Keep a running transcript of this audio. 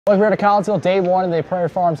Look, we're at Collinsville. Day 1 of the Prairie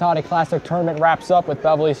Farms Holdiay Classic Tournament wraps up with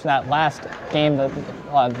Belleville East in that last game, the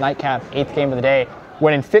nightcap, 8th game of the day,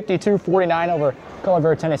 winning 52-49 over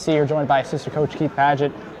Collierville, Tennessee. You're joined by assistant coach Keith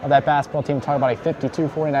Padgett of that basketball team, talking about a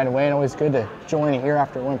 52-49 win. Always good to join you here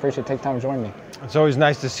after a win. Appreciate you taking time to join me. It's always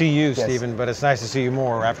nice to see you, yes. Stephen, but it's nice to see you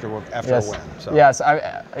more after yes. a win. So. Yes,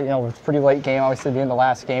 you know, it's a pretty late game. Obviously, being the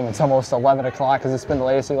last game, it's almost 11 o'clock. Has this been the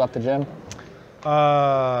latest you left the gym?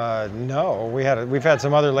 No, we've had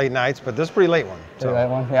some other late nights, but this is a pretty late one. So. Late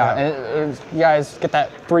one, yeah. And you guys get that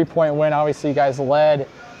 3-point win. Obviously, you guys led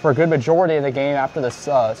for a good majority of the game after the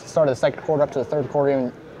start of the second quarter up to the third quarter,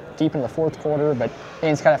 even deep in the fourth quarter. But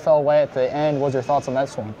things kind of fell away at the end. What was your thoughts on that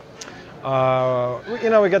one? You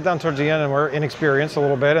know, we got down towards the end, and we're inexperienced a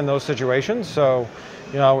little bit in those situations. So,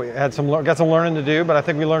 you know, we had got some learning to do, but I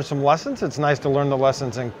think we learned some lessons. It's nice to learn the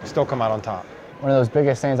lessons and still come out on top. One of those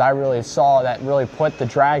biggest things I really saw that really put the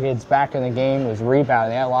Dragons back in the game was rebounding.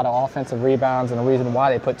 They had a lot of offensive rebounds, and the reason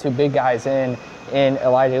why they put two big guys in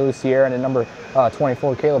Elijah Lucier and number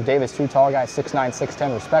 24, Caleb Davis, two tall guys, 6'9",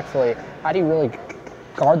 6'10", respectfully. How do you really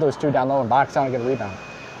guard those two down low and box down and get a rebound?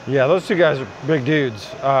 Yeah, those two guys are big dudes.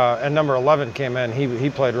 And number 11 came in. He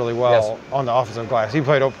played really well on the offensive glass.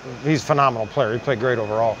 He's a phenomenal player. He played great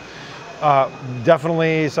overall.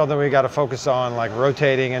 Definitely something we got to focus on, like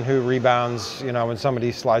rotating and who rebounds, you know, when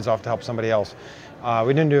somebody slides off to help somebody else.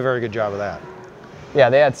 We didn't do a very good job of that.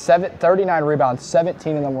 Yeah, they had 39 rebounds,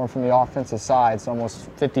 17 of them were from the offensive side, so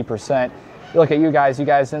almost 50%. You look at you guys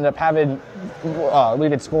ended up having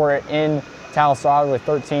leading scorer in Tallahassee with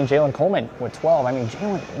 13, Jalen Coleman with 12. I mean,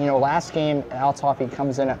 Jalen, you know, last game at Althoff, he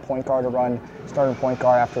comes in at point guard to run, starting point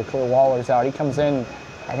guard after Clear Waller's out. He comes in,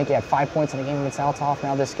 I think he had 5 points in the game against Althoff.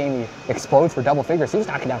 Now this game, he explodes for double figures. He was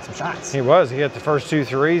knocking down some shots. He was. He hit the first 2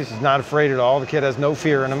 threes. He's not afraid at all. The kid has no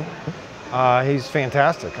fear in him. He's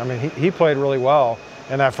fantastic. I mean, he played really well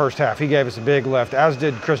in that first half. He gave us a big lift, as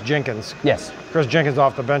did Chris Jenkins. Yes. Chris Jenkins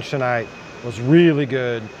off the bench tonight was really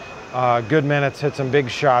good. Good minutes, hit some big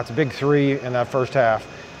shots, big 3 in that first half.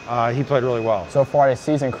 He played really well. So far this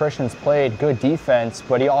season, Christian's played good defense,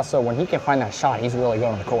 but he also, when he can find that shot, he's really good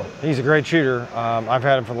on the court. He's a great shooter. I've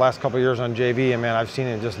had him for the last couple of years on JV, and man, I've seen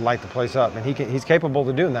him just light the place up, and he's capable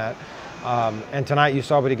of doing that. And tonight you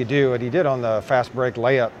saw what he could do, what he did on the fast break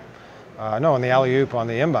layup. No, on the alley-oop on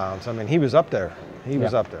the inbounds. I mean, he was up there. He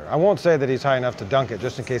was up there. I won't say that he's high enough to dunk it,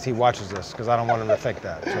 just in case he watches this, because I don't want him to think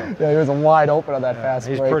that. So. Yeah, he was wide open on that fast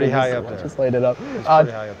break. He's pretty high up there. Just laid it up. He's pretty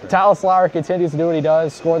high up there. Tallahassee continues to do what he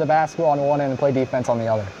does, score the basketball on one end and play defense on the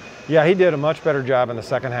other. Yeah, he did a much better job in the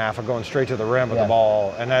second half of going straight to the rim with the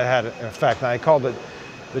ball, and that had an effect. Now, he called it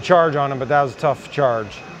the charge on him, but that was a tough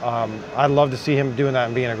charge. I'd love to see him doing that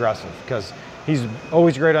and being aggressive, because he's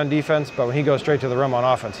always great on defense, but when he goes straight to the rim on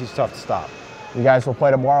offense, he's tough to stop. You guys will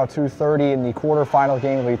play tomorrow, 2:30 in the quarterfinal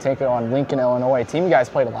game. We take it on Lincoln, Illinois. A team you guys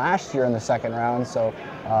played last year in the second round, so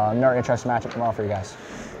another interesting matchup tomorrow for you guys.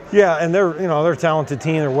 Yeah, and they're a talented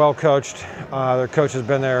team. They're well coached. Their coach has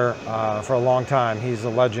been there for a long time. He's a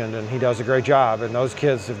legend, and he does a great job. And those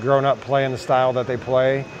kids have grown up playing the style that they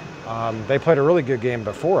play. They played a really good game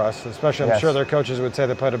before us, especially I'm sure their coaches would say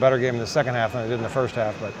they played a better game in the second half than they did in the first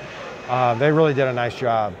half, but they really did a nice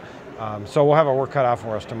job. So we'll have our work cut out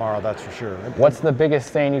for us tomorrow, that's for sure. What's the biggest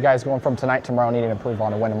thing you guys going from tonight tomorrow need to improve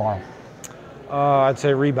on to win tomorrow? I'd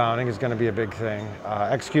say rebounding is going to be a big thing.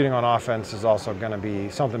 Executing on offense is also going to be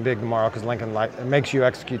something big tomorrow, because Lincoln it makes you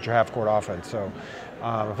execute your half-court offense. So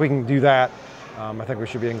if we can do that, I think we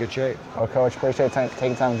should be in good shape. Well, Coach, appreciate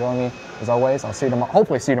taking time to join me as always. I'll see you tomorrow.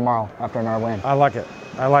 Hopefully see you tomorrow after another win. I like it.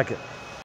 I like it.